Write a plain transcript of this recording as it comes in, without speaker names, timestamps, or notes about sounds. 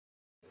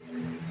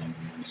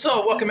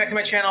So, welcome back to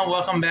my channel.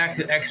 Welcome back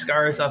to X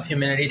Scars of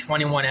Humanity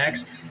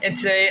 21X. And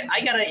today,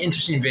 I got an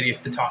interesting video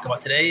to talk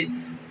about today.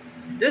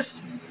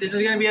 This is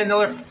going to be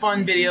another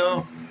fun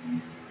video.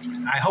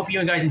 I hope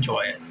you guys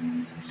enjoy it.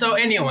 So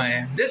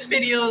anyway, this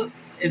video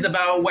is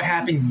about what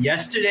happened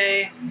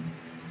yesterday,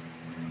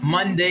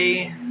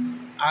 Monday,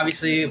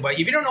 obviously. But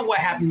if you don't know what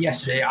happened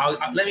yesterday,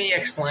 let me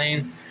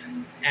explain.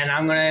 And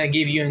I'm going to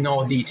give you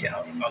no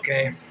detail,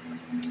 okay?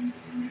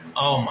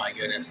 Oh my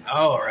goodness.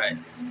 All right.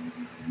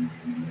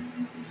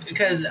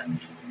 Because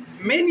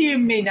many of you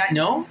may not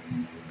know,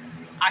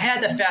 I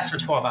had to fast for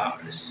 12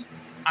 hours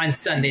on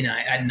Sunday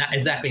night at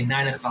exactly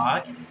 9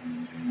 o'clock.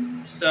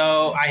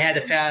 So I had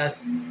to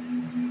fast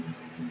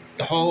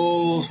the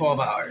whole 12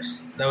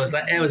 hours.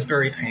 It was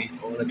very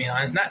painful, to be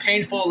honest. Not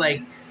painful,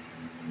 like,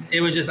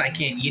 it was just I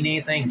can't eat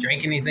anything,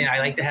 drink anything I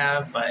like to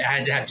have, but I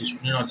had to have just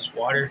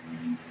water.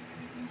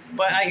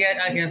 But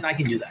I guess I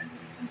can do that.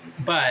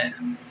 But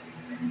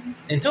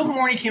until the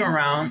morning came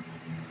around,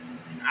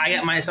 I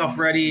got myself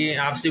ready.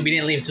 Obviously, we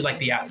didn't leave until like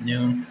the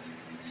afternoon,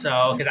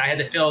 so because I had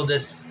to fill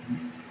the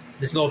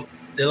little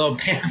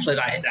pamphlet.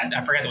 I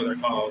forgot what they're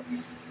called.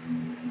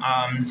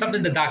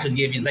 Something the doctors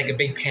give you, like a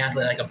big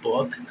pamphlet, like a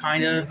book,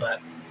 kind of. But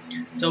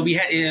so we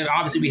had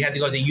obviously we had to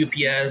go to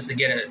UPS to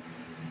get it,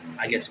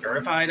 I guess,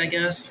 verified. I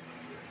guess.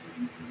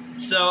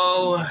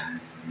 So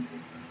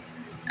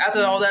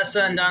after all that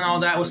said and done, all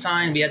that was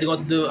signed, we had to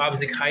go to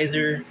obviously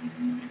Kaiser,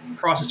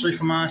 across the street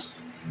from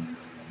us.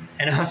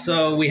 And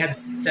also, we had to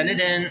send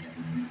it in,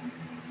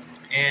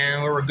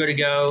 and we were good to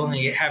go. And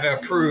you have it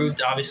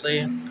approved, obviously.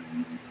 And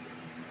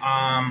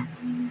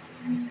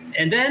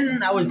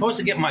then I was supposed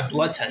to get my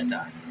blood test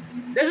done.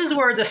 This is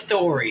where the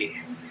story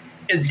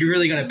is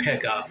really going to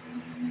pick up.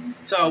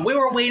 So we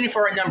were waiting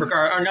for our number.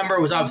 Our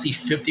number was obviously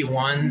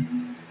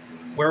 51.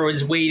 We were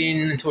just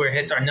waiting until it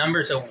hits our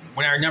number. So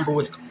when our number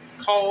was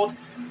called,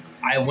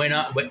 I went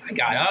up. I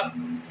got up,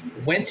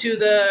 went to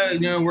the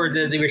where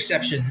the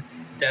reception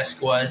desk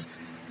was.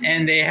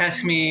 And they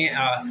asked me,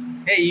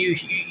 "Hey, you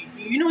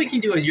know you can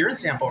do a urine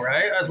sample,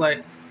 right?" I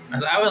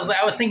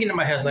was thinking in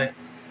my head, I was like,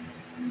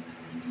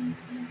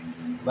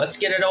 "Let's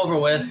get it over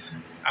with."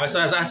 That's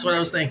what I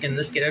was thinking.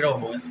 Let's get it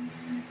over with.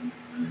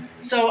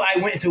 So I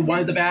went into one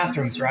of the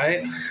bathrooms,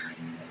 right?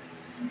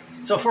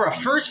 So for the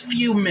first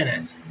few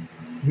minutes,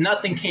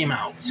 nothing came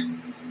out.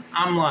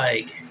 I'm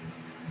like,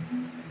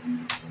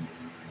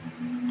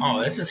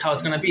 "Oh, this is how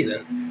it's gonna be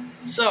then."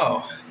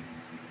 So,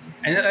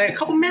 and a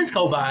couple minutes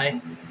go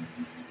by.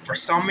 For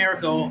some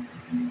miracle,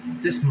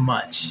 this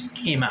much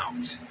came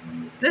out.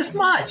 This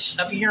much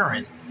of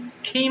urine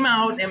came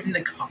out in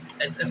the cup.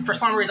 For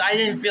some reason, I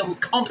didn't feel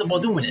comfortable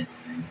doing it.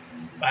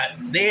 But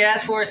they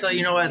asked for it, so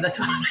you know what? That's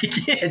all they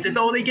get. That's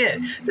all they get.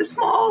 This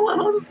small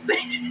little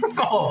thing.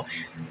 Oh,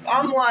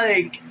 I'm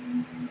like,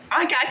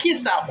 I can't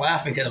stop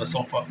laughing because it was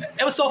so fun.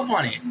 It was so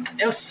funny.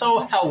 It was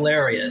so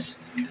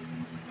hilarious.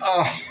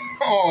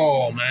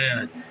 Oh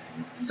man.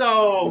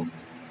 So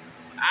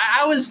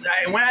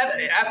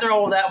after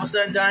all that was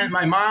said and done,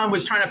 my mom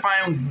was trying to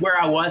find where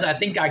I was. I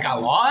think I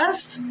got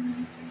lost,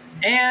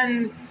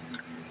 and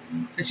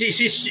she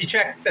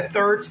checked the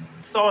third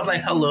stall. Was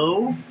like,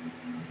 "Hello,"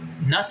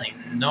 nothing,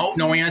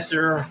 no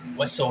answer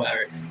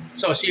whatsoever.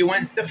 So she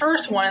went to the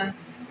first one,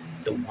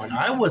 the one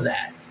I was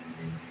at.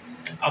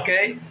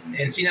 Okay,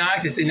 and she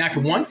knocked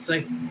once,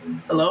 like,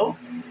 "Hello,"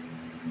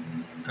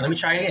 and let me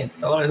try again.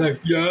 Hello, I was like,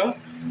 "Yeah,"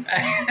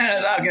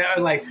 and I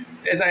was like,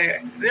 "It's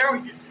like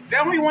there." The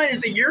only one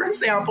is a urine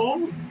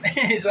sample.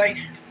 It's like,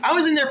 I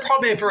was in there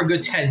probably for a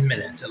good 10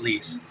 minutes at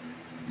least.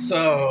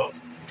 So,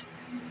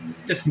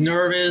 just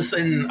nervous,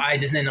 and I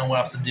just didn't know what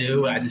else to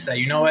do. I just said,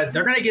 you know what?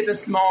 They're going to get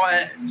this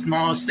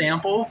small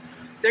sample.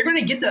 They're going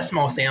to get that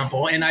small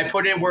sample. And I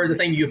put in where the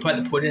thing you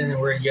put in,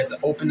 where you have to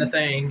open the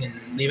thing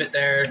and leave it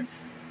there.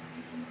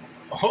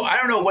 I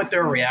don't know what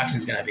their reaction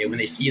is going to be when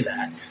they see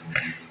that.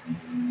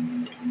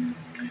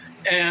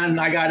 And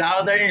I got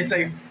out of there, and it's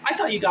like, "I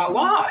thought you got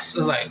lost." I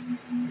was like,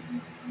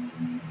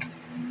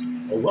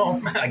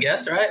 well, I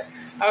guess, right?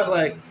 I was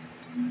like,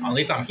 at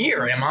least I'm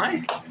here, am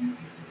I?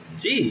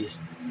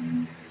 Jeez.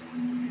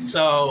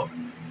 So,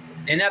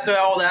 and after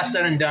all that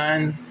said and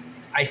done,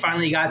 I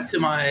finally got to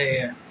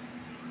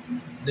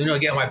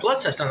get my blood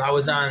test done.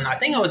 I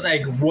think I was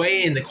like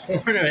way in the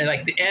corner,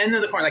 like the end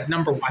of the corner, like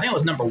I think it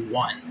was number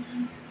 1.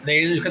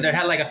 Because they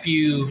had like a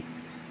few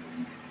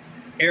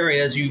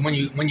areas when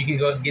you can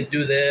go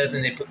do this,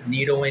 and they put the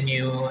needle in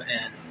you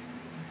and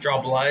draw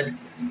blood.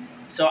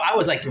 So I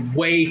was like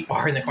way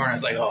far in the corner. I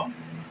was like, "Oh,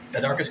 the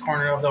darkest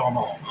corner of the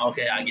home.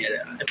 Okay, I get it.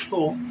 It's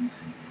cool.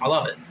 I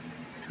love it."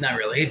 Not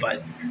really,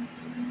 but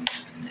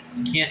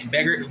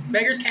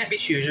beggars can't be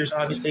choosers,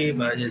 obviously,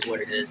 but it is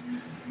what it is.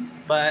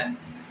 But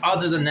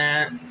other than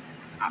that,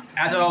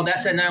 after all that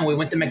said and done, we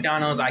went to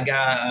McDonald's. I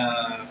got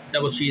a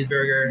double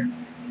cheeseburger.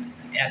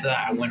 After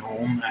that, I went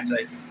home. I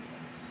said,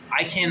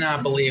 I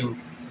cannot believe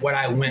what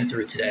I went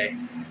through today.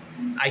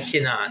 I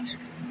cannot.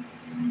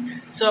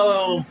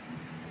 So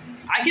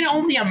I can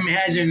only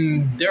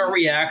imagine their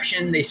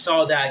reaction. They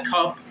saw that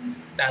cup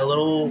that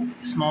little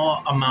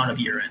small amount of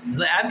urine.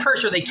 I'm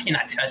pretty sure they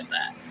cannot test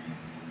that.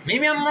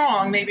 Maybe I'm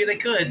wrong. Maybe they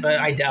could, but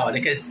I doubt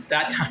it. It's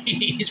that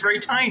tiny. He's very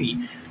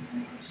tiny.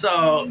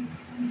 So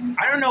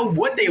I don't know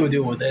what they would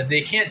do with it.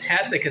 They can't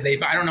test it because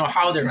I don't know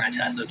how they're going to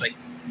test this. Like,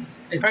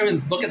 they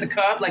probably look at the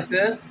cup like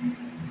this.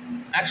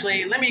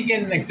 Actually, let me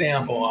get an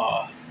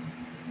example.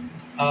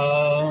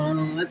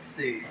 Let's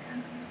see.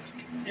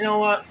 You know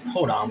what?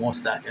 Hold on 1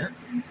 second.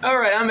 All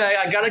right, I'm back.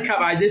 I got a cup.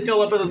 I did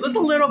fill up with just a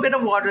little bit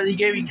of water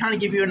to kind of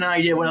give you an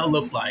idea what it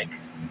looked like.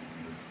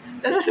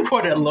 This is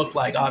what it looked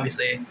like,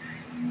 obviously.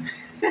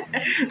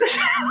 Just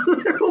a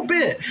little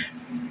bit.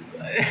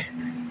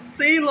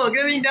 See, look,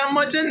 there ain't that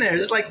much in there.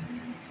 It's like,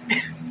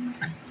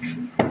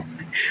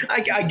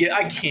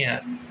 I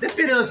can't. This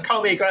video is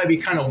probably going to be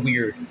kind of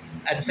weird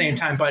at the same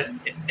time, but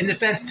in the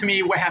sense, to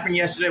me, what happened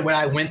yesterday, what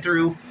I went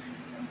through,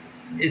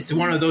 it's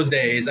one of those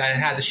days I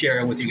had to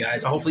share it with you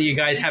guys. Hopefully you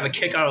guys have a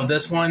kick out of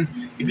this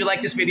one. If you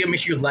like this video, make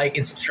sure you like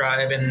and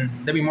subscribe, and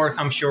there'll be more to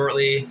come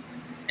shortly.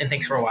 And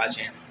thanks for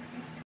watching.